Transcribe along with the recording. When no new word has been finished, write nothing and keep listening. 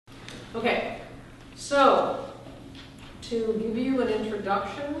Okay, so to give you an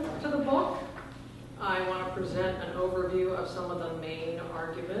introduction to the book, I want to present an overview of some of the main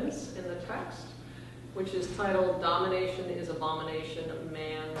arguments in the text, which is titled Domination is Abomination,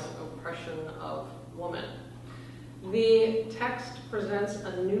 Man's Oppression of Woman. The text presents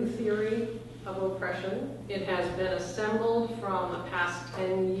a new theory of oppression. It has been assembled from the past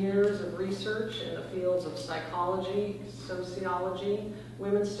 10 years of research in the fields of psychology, sociology,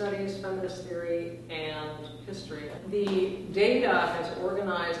 women's studies, feminist theory, and history. The data has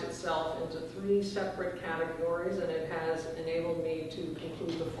organized itself into 3 separate categories, and it has enabled me to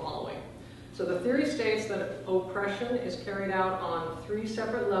conclude the following. So the theory states that oppression is carried out on 3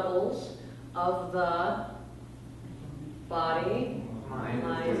 separate levels of the body,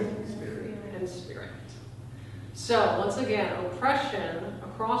 mind, and spirit. So once again, oppression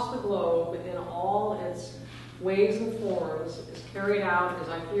across the globe in all its ways and forms is carried out, as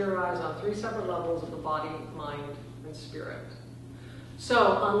I theorize, on 3 separate levels of the body, mind, and spirit. So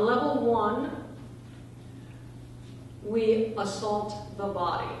on level 1, we assault the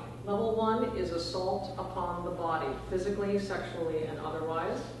body. Level 1 is assault upon the body, physically, sexually, and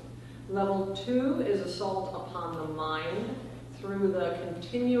otherwise. Level 2 is assault upon the mind through the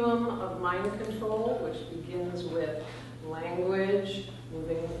continuum of mind control, which begins with language,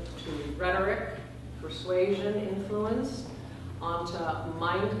 moving to rhetoric, persuasion, influence, onto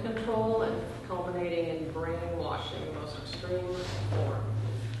mind control, and culminating in brainwashing, the most extreme form.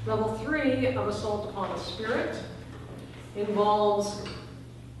 Level 3 of assault upon the spirit involves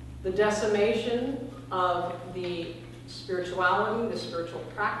the decimation of the spirituality, the spiritual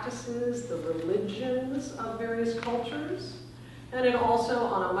practices, the religions of various cultures. And it also,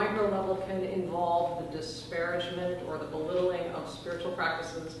 on a micro level, can involve the disparagement or the belittling of spiritual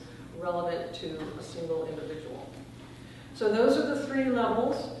practices relevant to a single individual. So those are the 3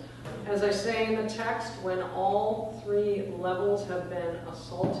 levels. As I say in the text, when all 3 levels have been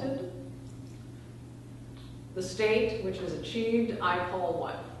assaulted, the state which is achieved, I call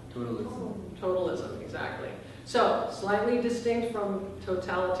what? Totalism. Totalism, exactly. So, slightly distinct from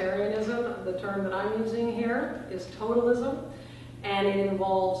totalitarianism, the term that I'm using here is totalism, and it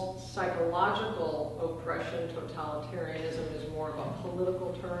involves psychological oppression. Totalitarianism is more of a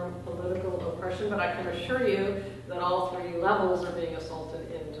political term, political oppression, but I can assure you that all 3 levels are being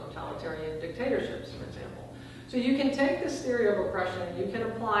assaulted in totalitarian dictatorships, for example. So you can take this theory of oppression and you can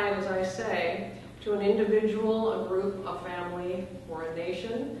apply it, as I say, to an individual, a group, a family, or a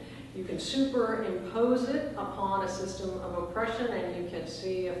nation. You can superimpose it upon a system of oppression and you can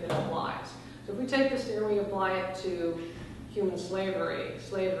see if it applies. So if we take this theory, we apply it to human slavery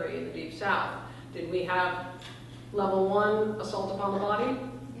in the Deep South. Did we have level 1, assault upon the body?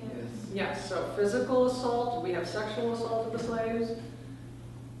 Yes. Yes, so physical assault. Did we have sexual assault of the slaves?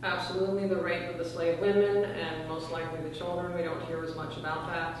 Absolutely, the rape of the slave women and most likely the children. We don't hear as much about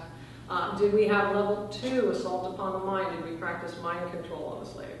that. Did we have level 2, assault upon the mind? Did we practice mind control on the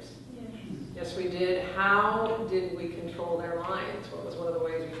slaves? Yes, we did. How did we control their minds? What was one of the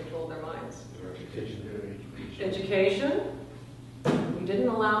ways we controlled their minds? Education. We didn't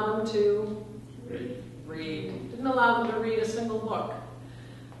allow them to read. Didn't allow them to read a single book.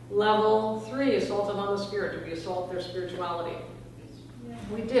 Level 3, assault upon the spirit. Did we assault their spirituality?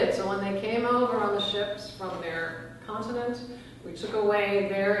 We did. So when they came over on the ships from their continent, we took away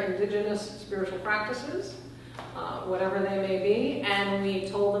their indigenous spiritual practices, whatever they may be, and we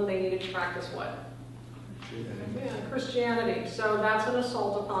told them they needed to practice what? Christianity. So that's an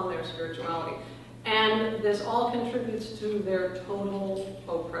assault upon their spirituality. And this all contributes to their total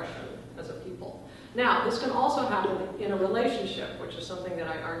oppression as a people. Now, this can also happen in a relationship, which is something that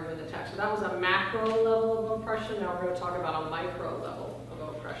I argue in the text. So that was a macro level of oppression. Now we're going to talk about a micro level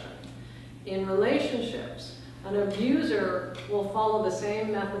of oppression. In relationships, an abuser will follow the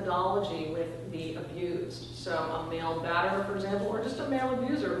same methodology with the abused. So a male batterer, for example, or just a male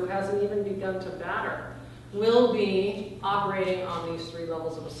abuser who hasn't even begun to batter, will be operating on these 3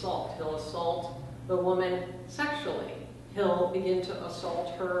 levels of assault. He'll assault the woman sexually. He'll begin to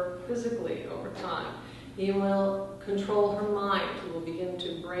assault her physically over time. He will control her mind. He will begin to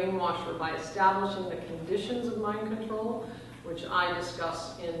brainwash her by establishing the conditions of mind control, which I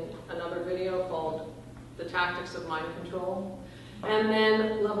discuss in another video called The Tactics of Mind Control. And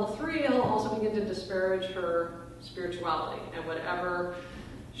then level 3, he'll also begin to disparage her spirituality and whatever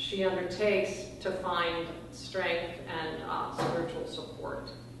she undertakes to find strength and spiritual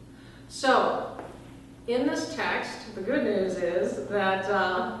support. So, in this text, the good news is that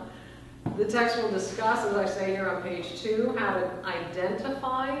the text will discuss, as I say here on page 2, how to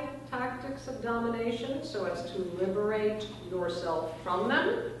identify tactics of domination so as to liberate yourself from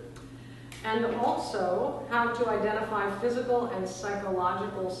them. and also how to identify physical and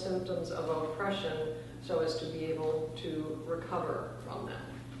psychological symptoms of oppression so as to be able to recover from them.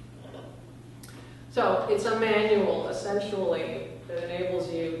 So it's a manual, essentially, that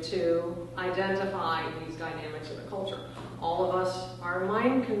enables you to identify these dynamics in the culture. All of us are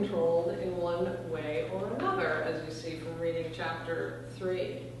mind-controlled in one way or another, as you see from reading chapter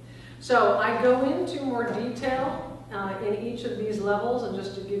 3. So I go into more detail in each of these levels, and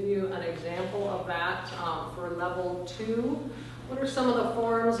just to give you an example of that, for level 2, what are some of the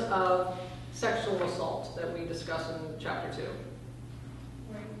forms of sexual assault that we discuss in chapter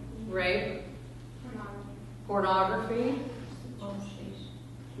 2? Rape. Pornography.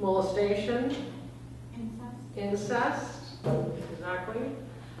 Molestation. Incest. Exactly.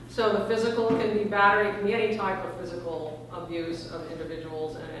 So the physical can be battery, it can be any type of physical abuse of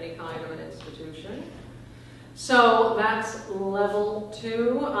individuals in any kind of an institution. So that's level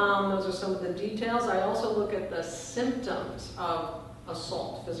 2. Those are some of the details. I also look at the symptoms of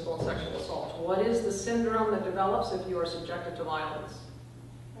assault, physical and sexual assault. What is the syndrome that develops if you are subjected to violence?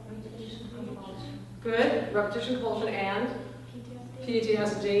 Repetition, compulsion. Good. Repetition, compulsion, and?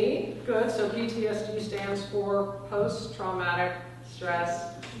 PTSD. Good. So PTSD stands for post-traumatic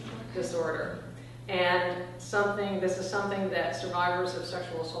stress disorder. And this is something that survivors of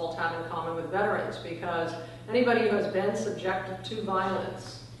sexual assault have in common with veterans, because anybody who has been subjected to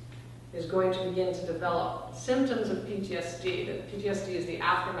violence is going to begin to develop symptoms of PTSD. PTSD is the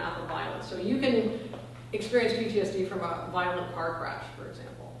aftermath of violence. So you can experience PTSD from a violent car crash, for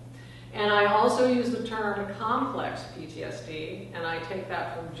example. And I also use the term complex PTSD, and I take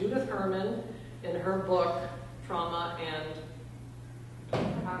that from Judith Herman in her book, Trauma and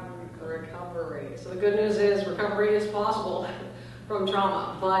Recovery. So the good news is recovery is possible from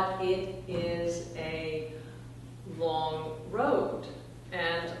trauma, but it is a long road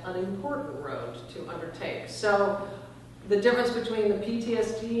and an important road to undertake. So the difference between the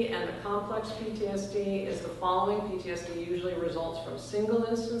PTSD and the complex PTSD is the following. PTSD usually results from single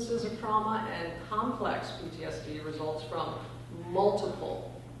instances of trauma, and complex PTSD results from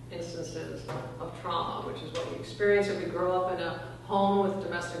multiple instances of trauma, which is what we experience if we grow up in a home with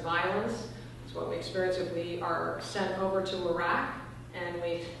domestic violence. It's what we experience if we are sent over to Iraq and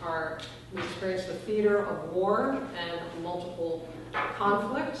we experience the theater of war and multiple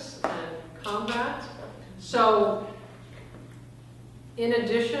conflicts and combat. So in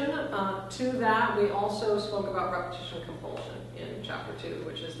addition to that, we also spoke about repetition compulsion in chapter 2,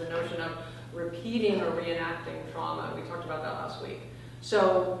 which is the notion of repeating or reenacting trauma. We talked about that last week.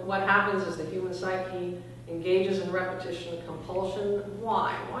 So what happens is the human psyche engages in repetition compulsion.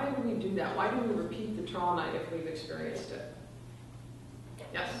 Why? Why do we do that? Why do we repeat the trauma if we've experienced it?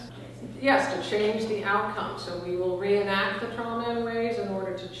 Yes? Yes, to change the outcome. So we will reenact the trauma in ways in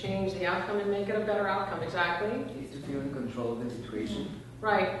order to change the outcome and make it a better outcome. Exactly? To feel in control of the situation.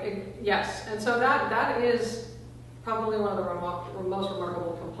 Right. Yes. And so that is probably one of the most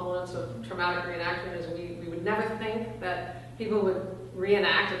remarkable components of traumatic reenactment is we would never think that people would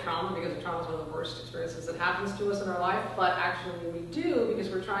reenact a trauma, because the trauma is one of the worst experiences that happens to us in our life, but actually we do because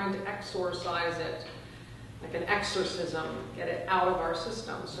we're trying to exorcise it, like an exorcism, get it out of our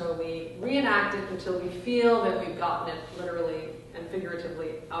system. So we reenact it until we feel that we've gotten it literally and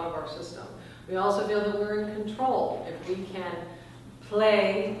figuratively out of our system. We also feel that we're in control. If we can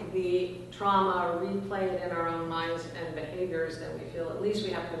play the trauma, replay it in our own minds and behaviors, then we feel at least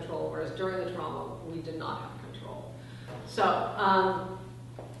we have control, whereas during the trauma, we did not have control. So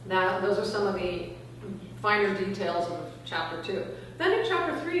those are some of the finer details of chapter 2. Then in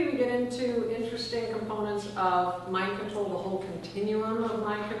chapter 3, we get into interesting components of mind control, the whole continuum of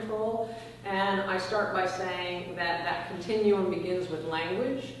mind control. And I start by saying that that continuum begins with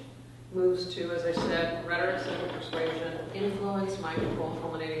language, moves to, as I said, rhetoric, simple persuasion, influence, mind control,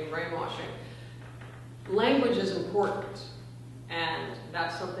 culminating in brainwashing. Language is important, and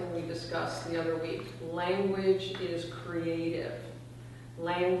that's something we discussed the other week. Language is creative.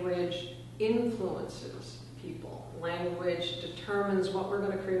 Language influences people. Language determines what we're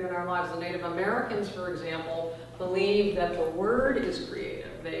going to create in our lives. The Native Americans, for example, believe that the word is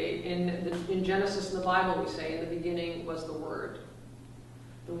creative. In Genesis in the Bible, we say, in the beginning was the Word.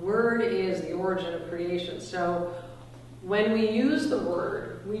 The Word is the origin of creation. So when we use the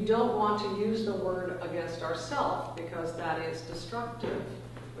word, we don't want to use the word against ourselves, because that is destructive,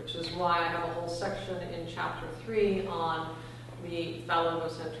 which is why I have a whole section in chapter 3 on the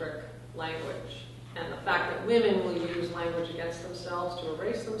phallogocentric language, and the fact that women will use language against themselves to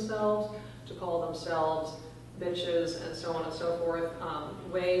erase themselves, to call themselves bitches, and so on and so forth,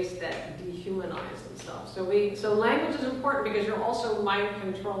 ways that dehumanize themselves. So language is important because you're also mind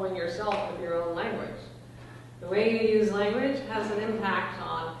controlling yourself with your own language. The way you use language has an impact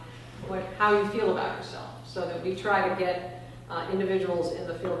on how you feel about yourself. So that we try to get individuals in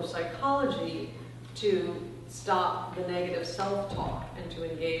the field of psychology to stop the negative self-talk and to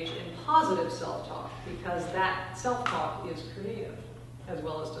engage in positive self-talk, because that self-talk is creative as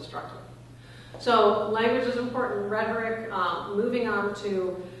well as destructive. So language is important, rhetoric, moving on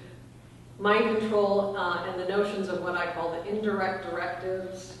to mind control and the notions of what I call the indirect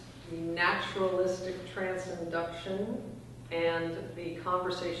directives, the naturalistic transinduction, and the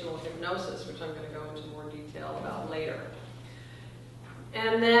conversational hypnosis, which I'm going to go into more detail about later.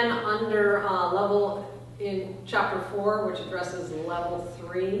 And then under level in chapter 4, which addresses level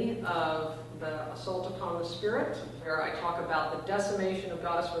 3 of the assault upon the spirit, where I talk about the decimation of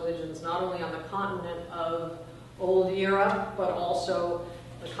goddess religions, not only on the continent of Old Europe, but also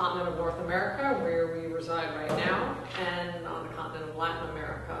the continent of North America, where we reside right now, and on the continent of Latin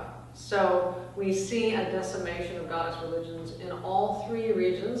America. So we see a decimation of goddess religions in all 3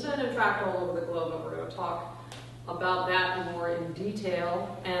 regions, and in fact all over the globe, and we're going to talk about that more in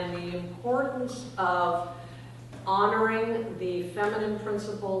detail, and the importance of honoring the feminine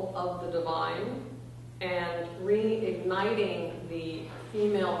principle of the divine and reigniting the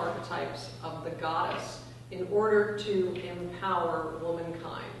female archetypes of the goddess in order to empower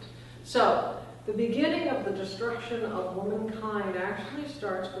womankind. So the beginning of the destruction of womankind actually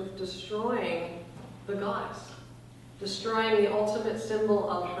starts with destroying the goddess, destroying the ultimate symbol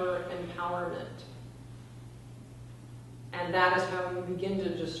of her empowerment. And that is how you begin to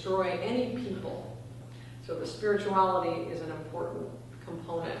destroy any people. So the spirituality is an important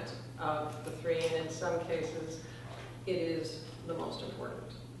component of the 3, and in some cases, it is the most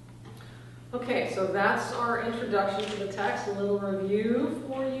important. Okay, so that's our introduction to the text, a little review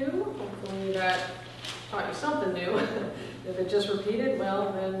for you. Hopefully that taught you something new. If it just repeated,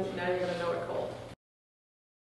 well, then now you're going to